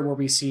here where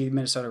we see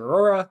Minnesota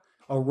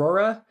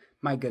Aurora.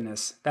 My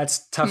goodness,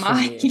 that's tough for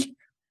me.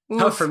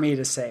 Tough for me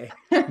to say.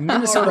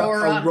 Minnesota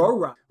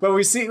Aurora. But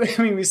we see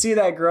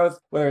that growth,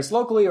 whether it's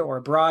locally or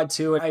abroad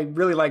too. I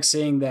really like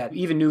seeing that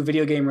even new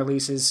video game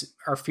releases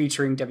are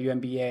featuring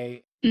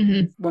WNBA.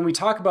 Mm-hmm. When we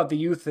talk about the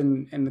youth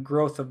and the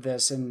growth of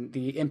this and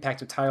the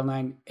impact of Title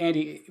IX,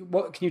 Andie,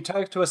 can you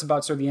talk to us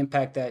about sort of the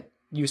impact that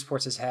youth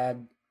sports has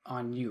had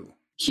on you?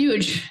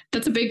 Huge.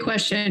 That's a big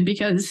question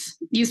because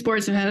youth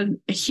sports have had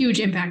a huge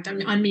impact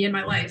on me in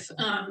my life.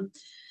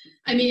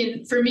 I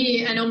mean, for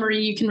me, I know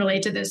Marie, you can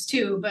relate to this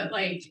too, but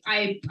like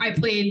I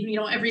played,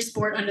 every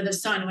sport under the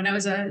sun when I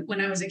was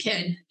a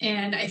kid.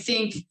 And I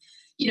think,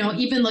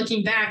 even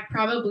looking back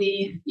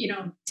probably,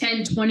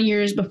 10, 20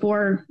 years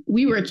before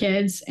we were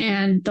kids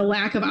and the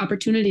lack of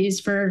opportunities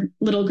for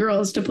little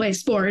girls to play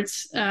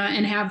sports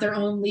and have their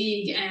own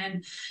league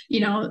and,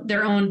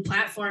 their own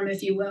platform,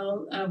 if you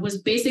will, was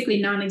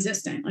basically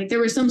non-existent. Like there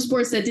were some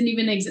sports that didn't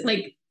even exist,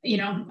 like,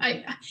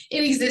 it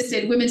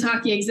existed. Women's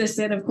hockey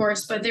existed, of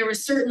course, but there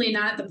was certainly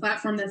not the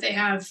platform that they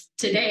have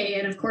today.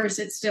 And of course,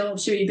 it still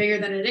should be bigger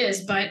than it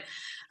is. But,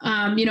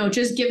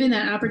 just given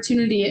that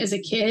opportunity as a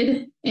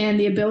kid and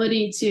the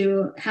ability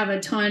to have a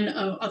ton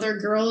of other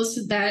girls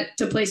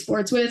to play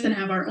sports with and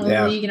have our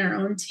own league and our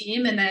own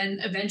team. And then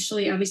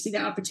eventually, obviously,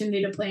 the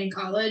opportunity to play in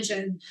college.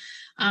 And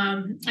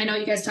I know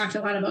you guys talked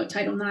a lot about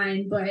Title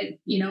IX, but,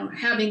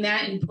 having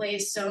that in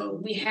place so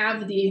we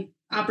have the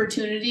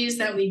opportunities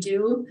that we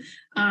do,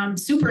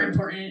 super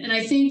important. And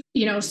I think,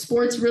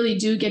 sports really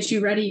do get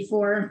you ready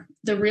for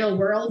the real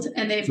world.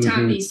 And they've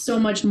taught me so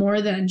much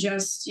more than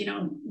just,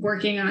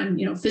 working on,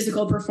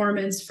 physical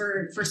performance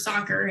for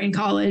soccer in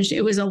college.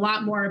 It was a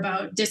lot more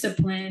about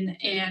discipline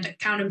and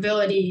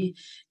accountability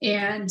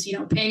and,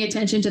 paying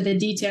attention to the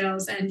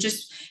details and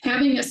just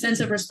having a sense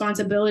of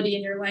responsibility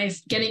in your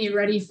life, getting you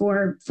ready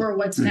for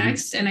what's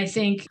next. And I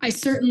think I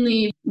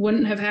certainly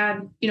wouldn't have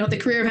had, the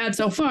career I've had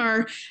so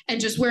far and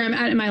just where I'm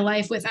at in my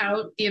life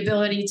without the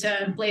ability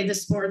to play the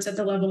sports at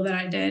the level that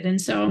I did. And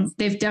so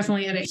they've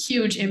definitely had a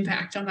huge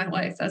impact on my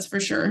life. That's for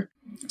sure.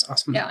 That's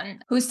awesome. Yeah.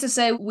 And who's to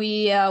say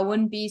we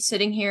wouldn't be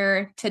sitting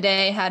here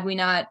today had we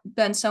not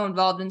been so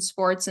involved in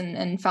sports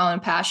and found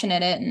a passion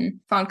in it and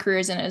found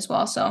careers in it as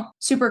well. So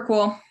super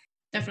cool.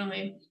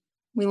 Definitely.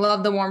 We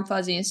love the warm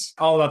fuzzies.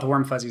 All about the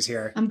warm fuzzies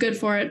here. I'm good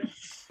for it.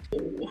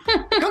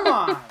 Come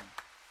on.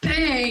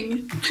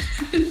 Bang.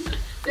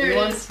 There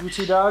it is. You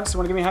two dogs,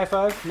 want to give me a high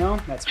five? No?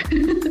 That's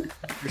fine.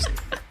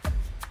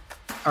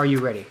 Are you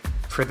ready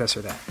for this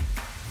or that?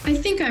 I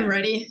think I'm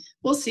ready.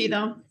 We'll see,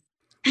 though.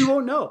 We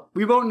won't know.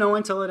 We won't know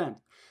until it ends.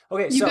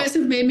 Okay, you guys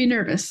have made me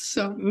nervous.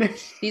 So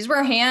these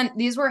were hand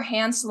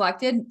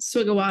selected.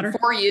 Swig of water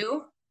for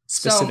you.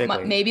 Specifically.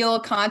 So maybe a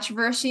little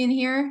controversy in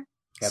here.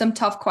 Yep. Some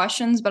tough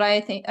questions, but I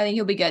think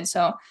you'll be good.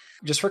 So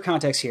just for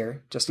context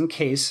here, just in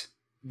case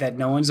that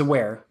no one's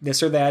aware,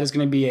 this or that is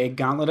going to be a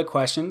gauntlet of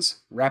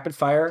questions, rapid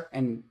fire,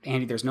 and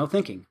Andie, there's no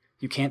thinking.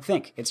 You can't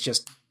think. It's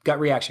just gut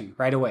reaction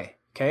right away.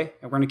 Okay,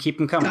 and we're going to keep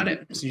them coming. Got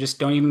it. So you just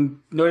don't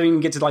even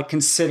get to like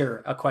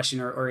consider a question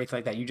or anything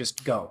like that. You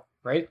just go,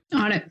 right?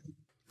 On it.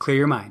 Clear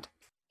your mind.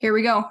 Here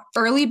we go.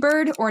 Early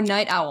bird or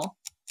night owl?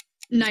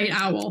 Night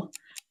owl.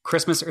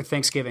 Christmas or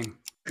Thanksgiving?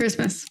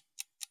 Christmas.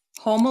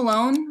 Home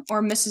Alone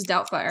or Mrs.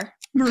 Doubtfire?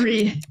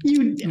 Marie,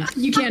 you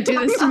can't do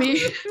this to me.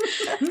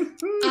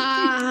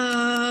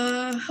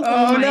 No.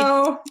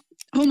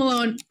 Home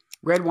Alone.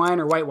 Red wine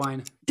or white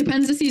wine?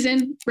 Depends the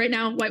season. Right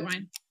now, white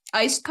wine.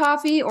 Iced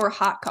coffee or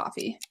hot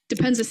coffee?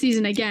 Depends the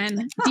season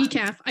again.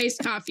 Decaf, iced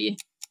coffee.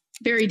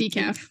 Very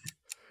decaf.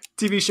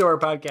 TV show or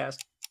podcast?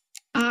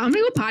 I'm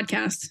going to go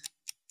podcast.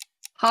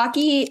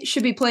 Hockey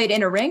should be played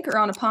in a rink or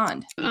on a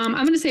pond? I'm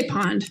going to say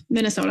pond.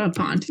 Minnesota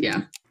pond,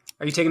 yeah.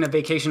 Are you taking a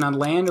vacation on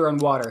land or on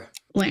water?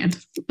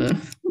 Land.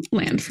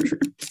 Land for sure.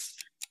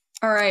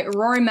 All right,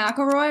 Rory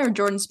McIlroy or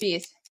Jordan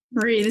Spieth?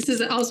 Marie, this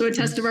is also a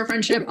test of our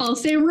friendship. I'll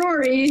say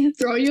Rory.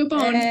 Throw you a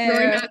bone.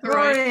 Rory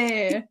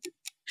McIlroy.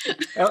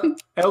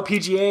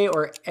 LPGA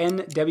or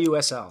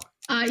NWSL?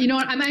 You know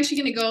what? I'm actually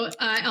going to go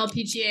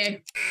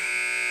LPGA.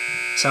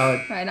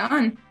 Solid. Right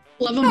on.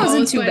 Love them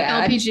both, but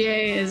bad.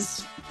 LPGA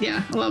is,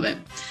 I love it.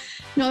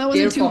 No, that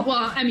wasn't Beautiful. Too,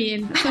 well, I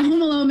mean, the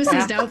Home Alone,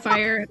 Mrs.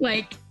 Doubtfire,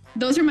 like,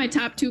 those are my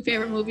top 2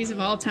 favorite movies of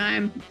all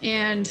time.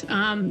 And,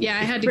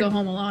 I had to go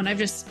Home Alone.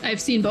 I've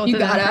seen both of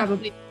them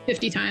probably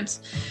 50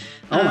 times.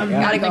 Oh my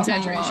God. Gotta go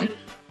exaggeration.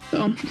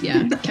 So,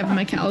 Kevin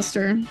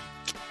McAllister.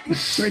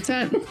 That's where it's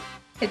at.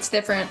 It's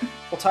different.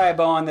 We'll tie a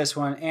bow on this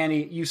one.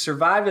 Andie, you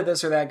survived a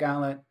this or that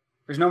gauntlet.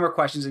 There's no more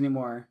questions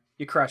anymore.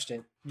 You crushed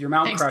it. You're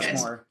Mount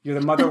Crushmore. You're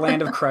the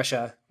motherland of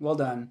Crusha. Well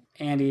done.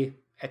 Andie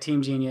at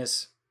Team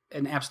Genius,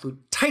 an absolute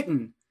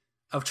titan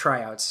of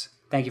tryouts.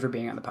 Thank you for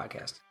being on the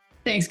podcast.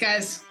 Thanks,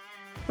 guys.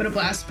 What a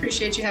blast.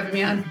 Appreciate you having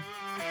me on.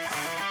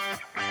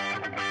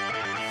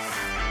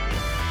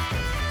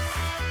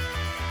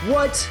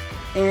 What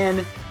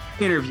an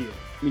interview.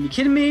 I mean, you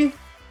kidding me?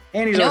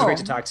 Andie's always great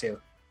to talk to.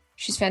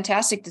 She's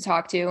fantastic to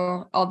talk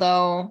to,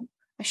 although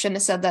I shouldn't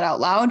have said that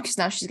out loud because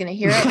now she's going to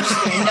hear it. And she's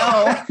going to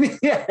know.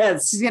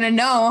 Yes. She's going to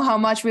know how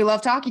much we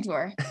love talking to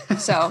her.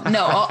 So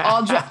no,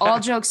 all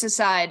jokes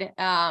aside,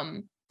 that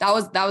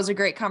was a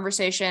great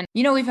conversation.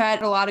 We've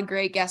had a lot of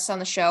great guests on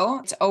the show.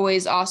 It's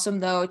always awesome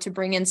though, to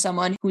bring in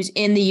someone who's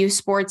in the youth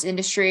sports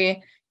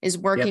industry, is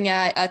working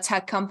at a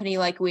tech company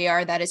like we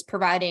are that is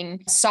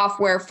providing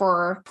software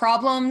for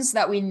problems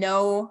that we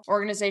know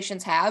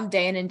organizations have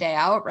day in and day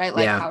out, right?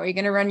 Like how are you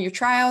going to run your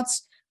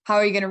tryouts? How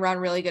are you going to run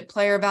really good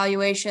player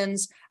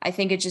evaluations? I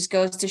think it just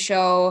goes to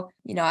show,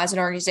 as an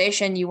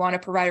organization, you want to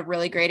provide a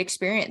really great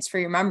experience for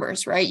your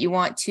members, right? You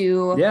want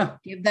to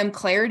give them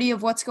clarity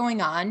of what's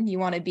going on. You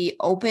want to be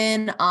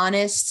open,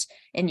 honest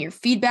in your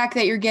feedback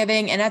that you're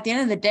giving. And at the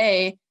end of the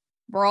day,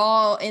 we're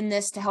all in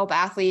this to help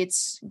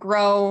athletes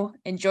grow,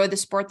 enjoy the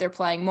sport they're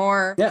playing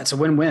more. Yeah, it's a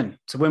win-win.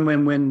 It's a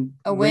win-win-win.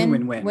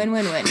 Win-win-win.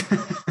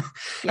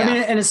 I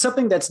mean, and it's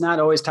something that's not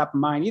always top of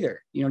mind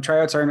either.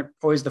 Tryouts aren't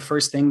always the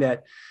first thing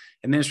that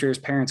administrators,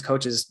 parents,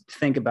 coaches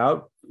think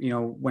about,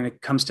 when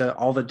it comes to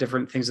all the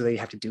different things that they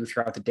have to do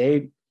throughout the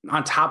day,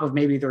 on top of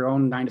maybe their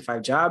own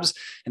 9-to-5 jobs.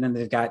 And then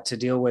they've got to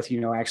deal with,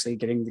 actually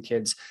getting the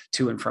kids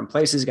to and from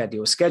places, got to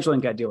deal with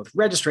scheduling, got to deal with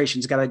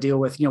registrations, got to deal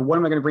with, what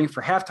am I going to bring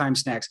for halftime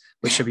snacks,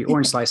 which should be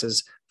orange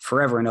slices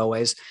forever and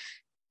always.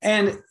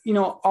 And,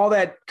 all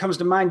that comes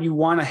to mind, you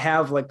want to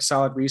have like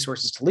solid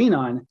resources to lean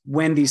on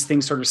when these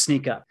things sort of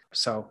sneak up.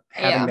 So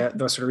having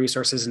those sort of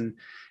resources and,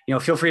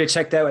 feel free to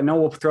check that. I know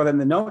we'll throw that in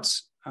the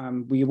notes.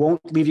 We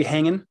won't leave you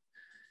hanging.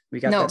 We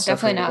got that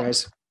stuff definitely not.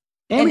 Guys.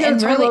 And we got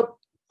to really, about,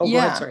 go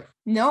ahead, sorry.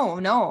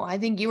 No. I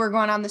think you were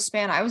going on the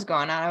span I was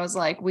going on. I was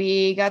like,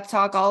 we got to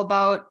talk all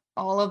about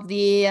all of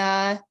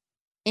the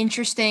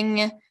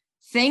interesting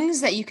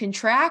things that you can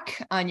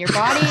track on your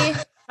body,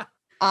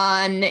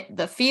 on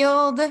the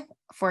field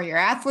for your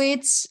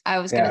athletes. I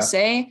was going to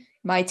say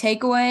my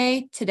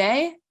takeaway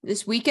today,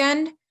 this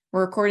weekend,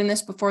 we're recording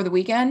this before the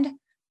weekend.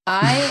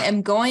 I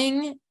am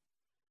going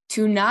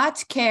to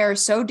not care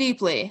so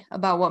deeply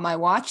about what my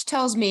watch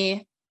tells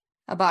me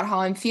about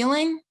how I'm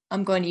feeling.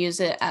 I'm going to use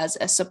it as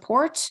a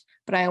support,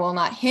 but I will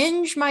not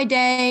hinge my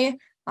day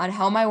on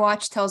how my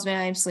watch tells me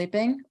I'm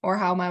sleeping or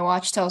how my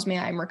watch tells me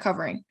I'm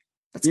recovering.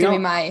 That's going to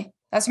be my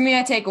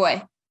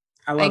takeaway.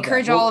 I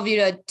encourage all of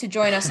you to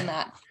join us in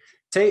that.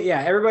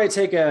 Everybody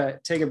take a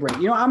break.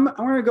 I'm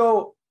going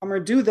to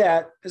do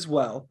that as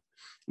well.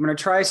 I'm going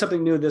to try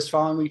something new this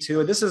following week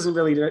too. This doesn't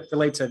really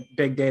relate to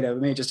big data,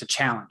 but maybe just a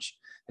challenge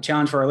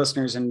for our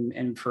listeners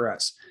and for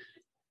us.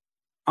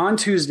 on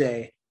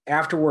Tuesday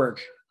after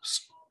work,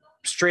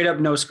 straight up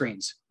no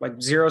screens, like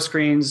zero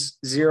screens,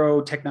 zero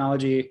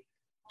technology,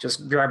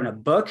 just grabbing a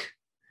book.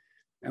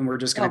 And we're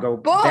just going to go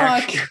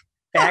back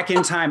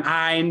in time.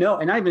 I know.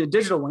 And not even a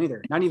digital one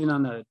either. Not even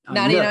on the,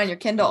 even on your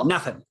Kindle.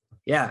 Nothing.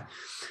 Yeah.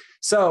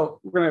 So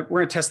we're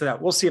going to test it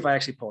out. We'll see if I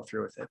actually pull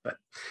through with it. But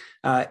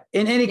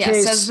in any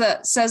case,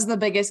 says the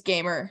biggest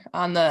gamer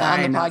on the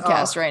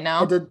podcast right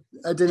now.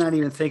 I did not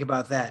even think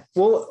about that.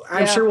 Well,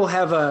 I'm sure we'll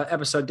have an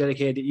episode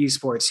dedicated to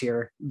esports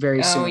here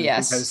very soon.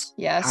 Yes.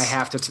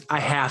 Because I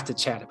have to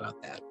chat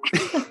about that.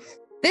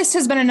 This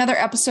has been another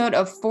episode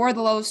of For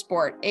the Love of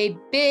Sport. A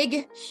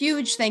big,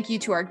 huge thank you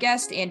to our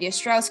guest, Andie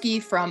Ostrowski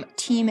from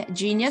Team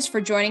Genius, for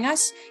joining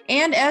us.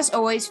 And as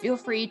always, feel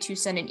free to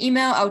send an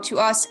email out to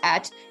us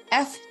at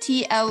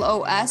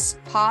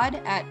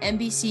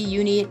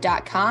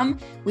ftlospod@nbcuni.com.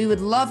 We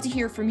would love to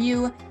hear from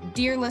you,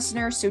 dear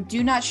listeners, so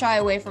do not shy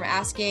away from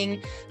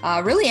asking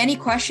really any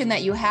question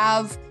that you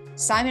have.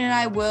 Simon and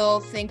I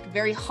will think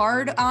very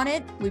hard on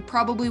it. We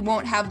probably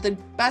won't have the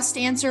best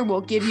answer.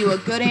 We'll give you a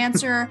good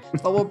answer,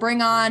 but we'll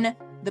bring on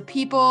the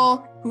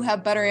people who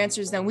have better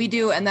answers than we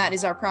do. And that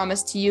is our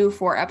promise to you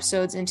for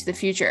episodes into the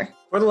future.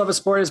 For the Love of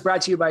Sport is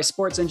brought to you by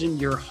Sports Engine,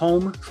 your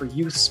home for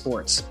youth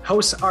sports.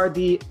 Hosts are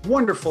the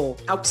wonderful,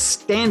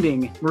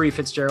 outstanding Marie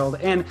Fitzgerald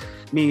and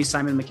me,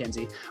 Simon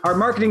McKenzie. Our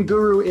marketing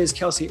guru is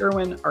Kelsey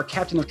Irwin. Our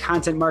captain of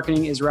content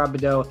marketing is Rob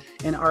Bedeau.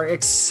 And our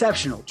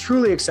exceptional,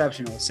 truly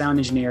exceptional sound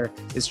engineer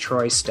is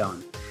Troy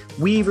Stone.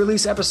 We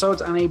release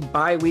episodes on a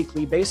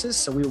bi-weekly basis,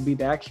 so we will be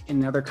back in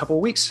another couple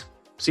of weeks.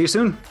 See you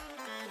soon.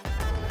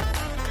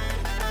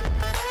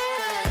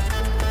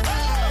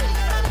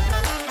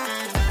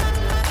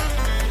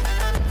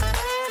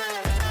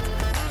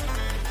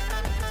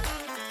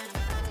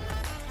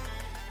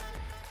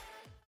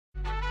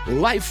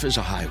 Life is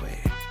a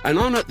highway, and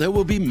on it there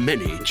will be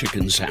many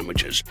chicken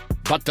sandwiches.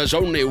 But there's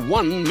only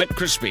one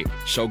McCrispy.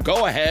 So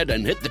go ahead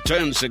and hit the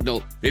turn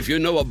signal if you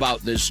know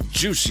about this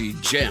juicy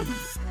gem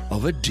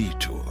of a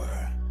detour.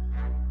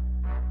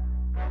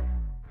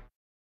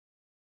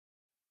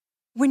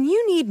 When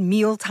you need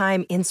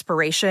mealtime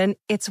inspiration,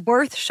 it's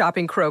worth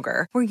shopping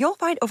Kroger, where you'll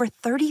find over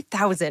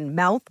 30,000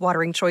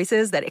 mouth-watering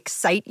choices that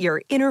excite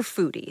your inner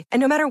foodie. And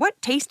no matter what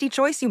tasty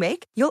choice you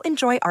make, you'll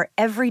enjoy our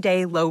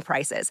everyday low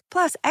prices,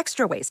 plus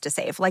extra ways to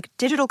save, like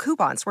digital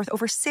coupons worth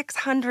over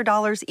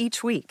 $600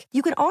 each week.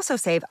 You can also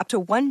save up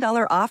to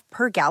 $1 off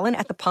per gallon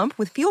at the pump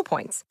with fuel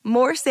points.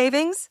 More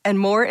savings and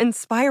more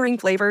inspiring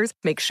flavors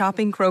make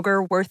shopping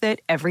Kroger worth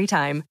it every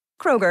time.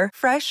 Kroger,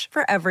 fresh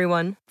for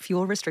everyone.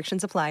 Fuel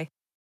restrictions apply.